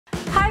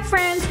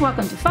friends,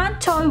 welcome to Fun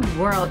Toy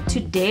World.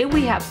 Today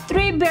we have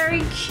 3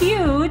 very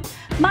cute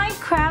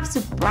Minecraft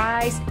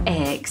surprise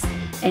eggs.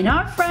 And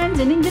our friends,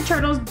 the Ninja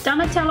Turtles,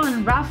 Donatello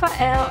and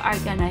Raphael are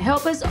gonna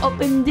help us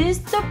open these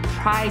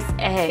surprise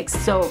eggs.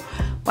 So,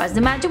 what's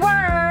the magic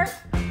word?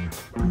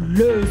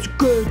 Let's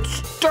get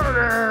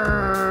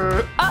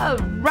started!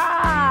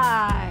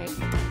 Alright!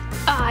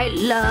 I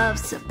love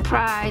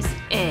surprise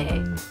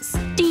eggs.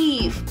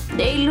 Steve,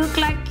 they look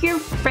like your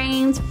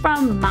friends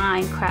from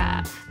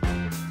Minecraft.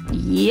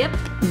 Yep,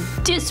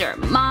 these are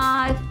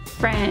my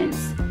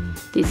friends.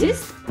 This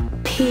is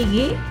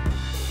Piggy.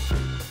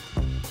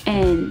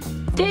 And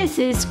this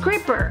is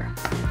Creeper.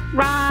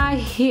 Right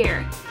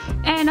here.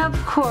 And of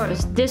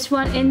course, this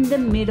one in the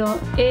middle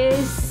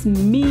is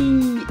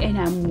me. And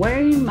I'm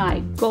wearing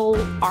my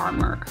gold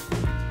armor.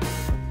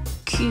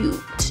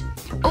 Cute.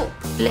 Oh,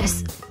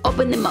 let's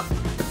open them up.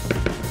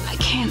 I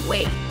can't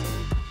wait.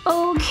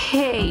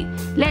 Okay,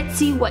 let's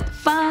see what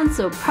fun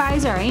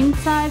surprise are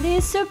inside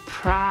these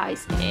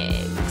surprise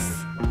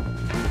eggs.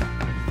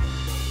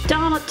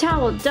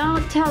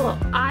 Donatello,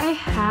 I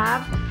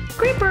have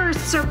Creeper's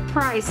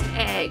surprise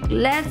egg.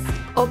 Let's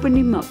open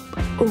him up.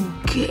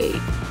 Okay,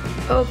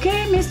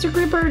 Mr.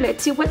 Creeper,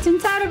 let's see what's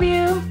inside of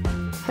you.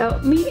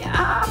 Help me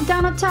up,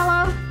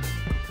 Donatello.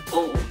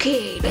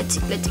 Okay,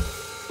 let's see.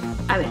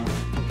 A ver.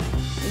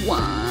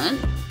 1.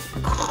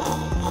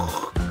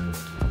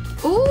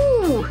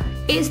 Ooh,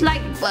 it's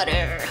like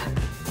butter.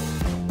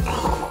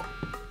 Oh,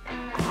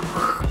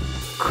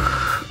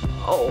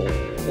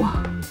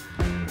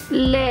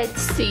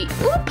 let's see.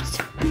 Oops,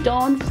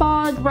 don't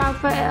fall,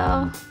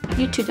 Raphael.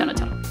 You too,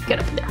 Donatello. Get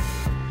up there.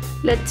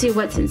 Let's see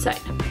what's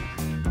inside.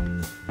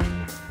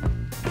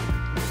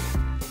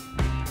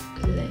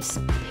 Let's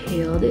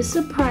peel this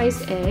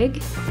surprise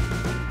egg.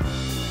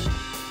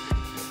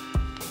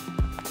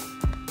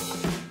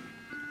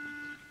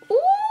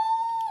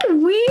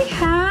 We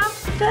have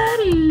the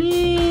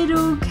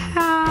little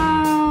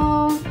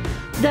cow,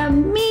 the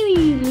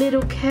mini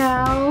little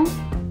cow,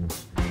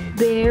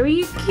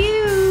 very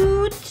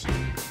cute.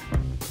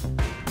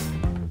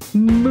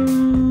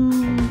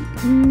 Moo,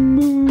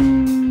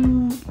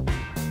 moo.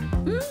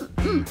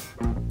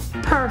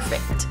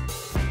 Perfect.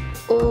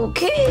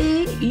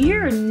 Okay,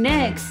 you're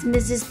next,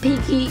 Mrs.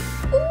 Piggy.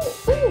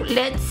 Ooh,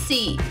 let's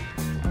see.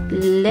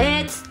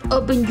 Let's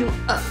open you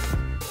up.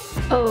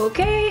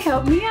 Okay,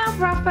 help me out,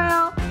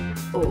 Raphael.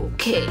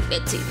 Okay,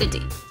 let's see.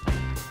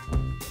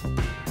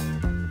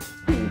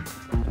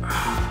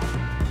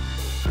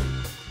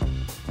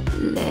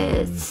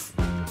 Let's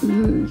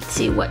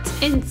see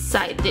what's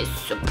inside this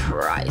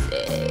surprise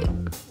egg.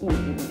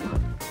 Ooh,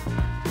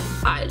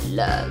 I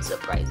love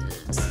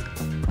surprises.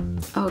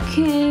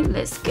 Okay,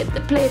 let's get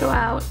the Play-Doh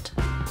out.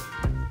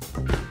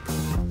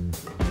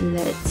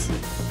 Let's see.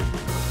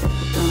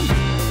 Hold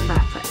on,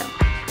 Raphael.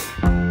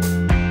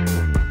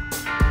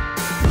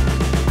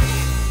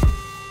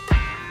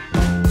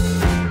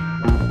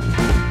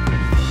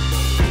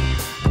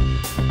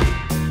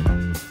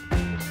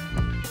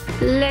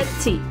 Let's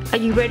see. Are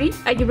you ready?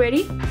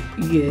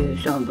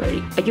 Yes, I'm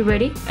ready. Are you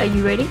ready?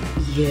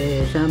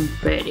 Yes, I'm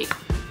ready.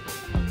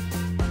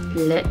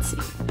 Let's see.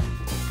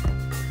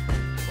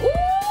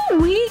 Ooh,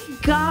 we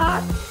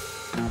got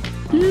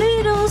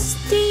little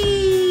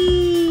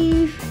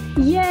Steve.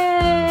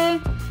 Yeah.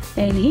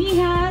 And he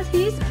has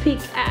his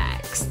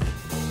pickaxe.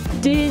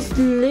 This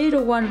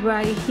little one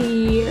right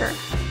here.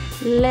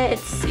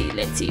 Let's see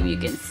if you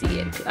can see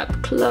it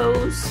up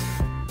close.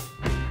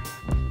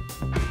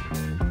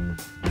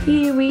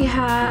 Here we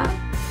have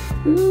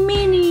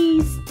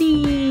Mini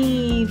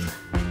Steve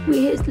with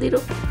his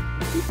little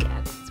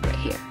pickaxe right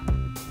here.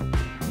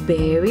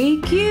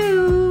 Very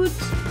cute.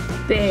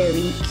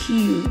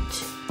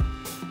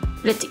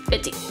 Let's see.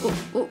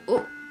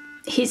 Ooh.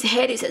 His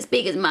head is as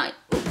big as mine.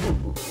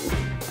 Ooh.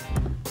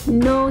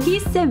 No,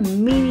 he's a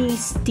Mini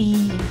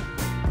Steve.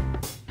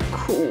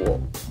 Cool.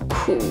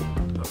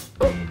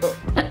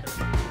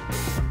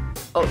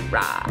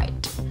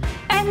 Alright.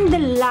 And the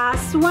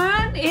last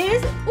one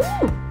is,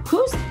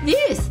 who's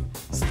this?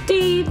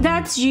 Steve,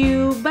 that's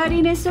you, but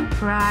in a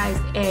surprise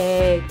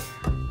egg.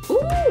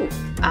 Ooh,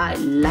 I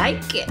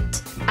like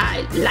it.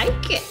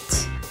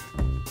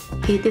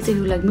 Hey, does he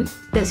look like me?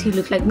 Does he?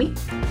 Ooh,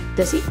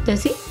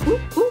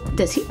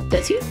 does he?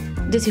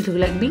 Does he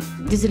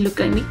look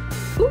like me?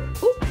 Ooh.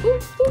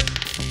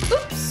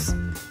 Oops.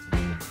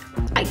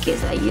 I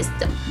guess I used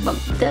to bump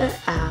the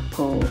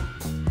apple.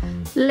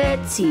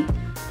 Let's see.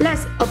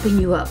 Let's open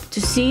you up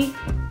to see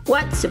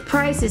what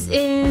surprise is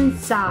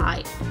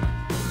inside.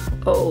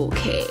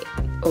 Okay.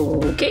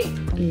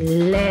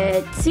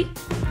 Let's see.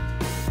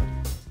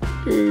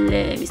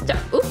 Let me start.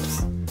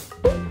 Oops.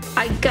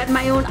 I got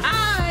my own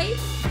eye.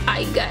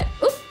 I got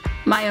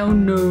my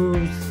own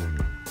nose.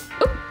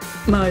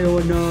 My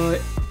own eye.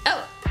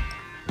 Oh.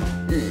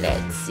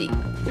 Let's see.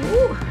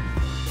 Ooh.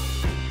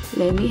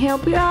 Let me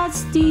help you out,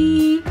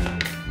 Steve.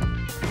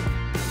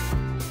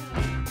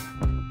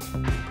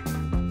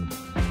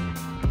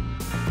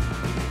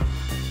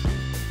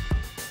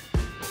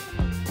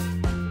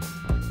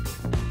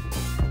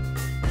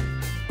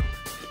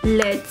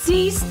 Let's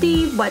see,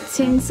 Steve, what's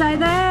inside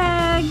the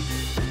egg.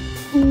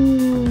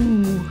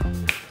 Ooh,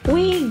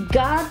 we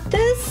got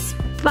the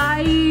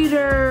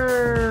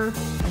spider.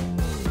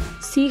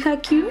 See how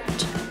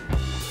cute?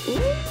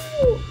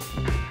 Ooh,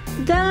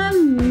 the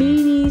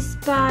mini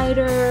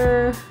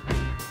spider.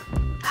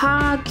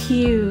 How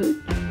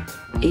cute.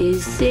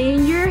 Is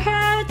in your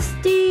head,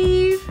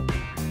 Steve.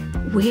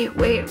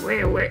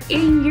 We're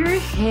in your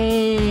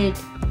head.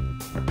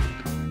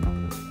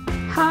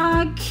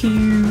 How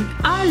cute.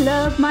 I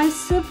love my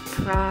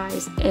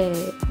surprise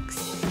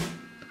eggs.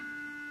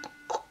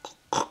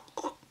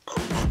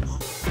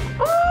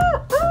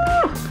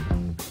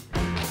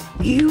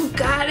 You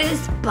got a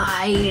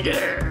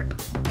spider.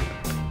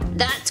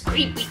 That's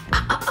creepy.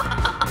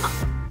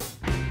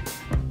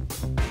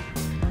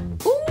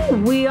 Ooh,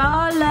 we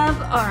all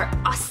love our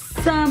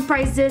awesome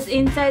prizes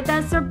inside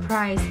the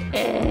surprise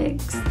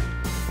eggs.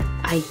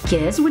 I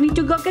guess we need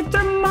to go get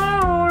some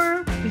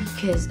more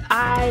because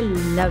I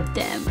love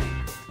them.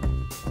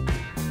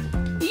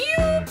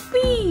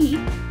 Yippee!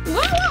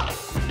 Whoa!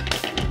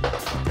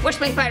 Where's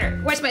my spider?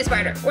 Where's my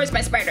spider? Where's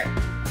my spider?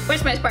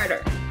 Where's my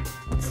spider?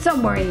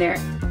 Somewhere in there.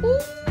 Ooh.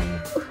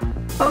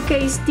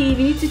 Okay, Steve,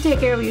 you need to take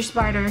care of your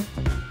spider.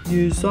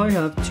 Yes, I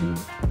have to.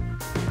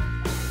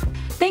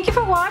 Thank you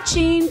for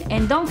watching,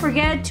 and don't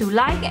forget to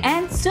like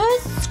and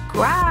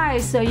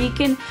subscribe so you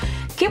can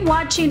keep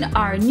watching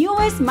our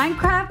newest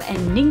Minecraft and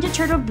Ninja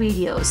Turtle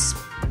videos.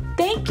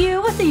 Thank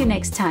you. We'll see you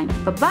next time.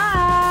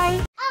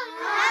 Bye-bye.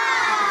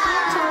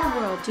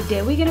 Overworld.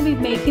 Today we're gonna be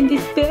making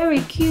this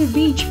very cute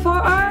beach for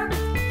our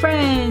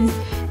friends,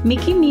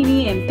 Mickey,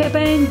 Minnie, and Peppa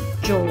and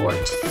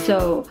George.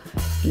 So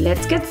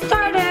let's get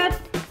started.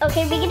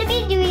 Okay, we're gonna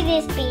be doing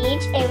this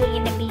beach, and we're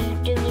gonna be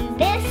doing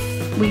this.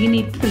 We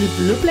need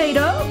blue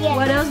Play-Doh. Yes.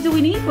 What else do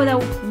we need for that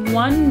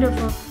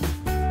wonderful?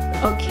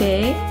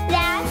 Okay.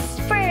 That's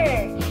for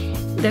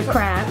the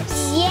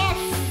crabs. Yes.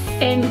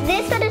 And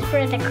this one is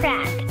for the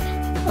crab.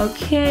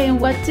 okay, and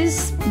what's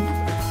this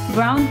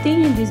brown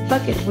thing in this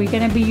bucket? We're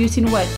gonna be using what?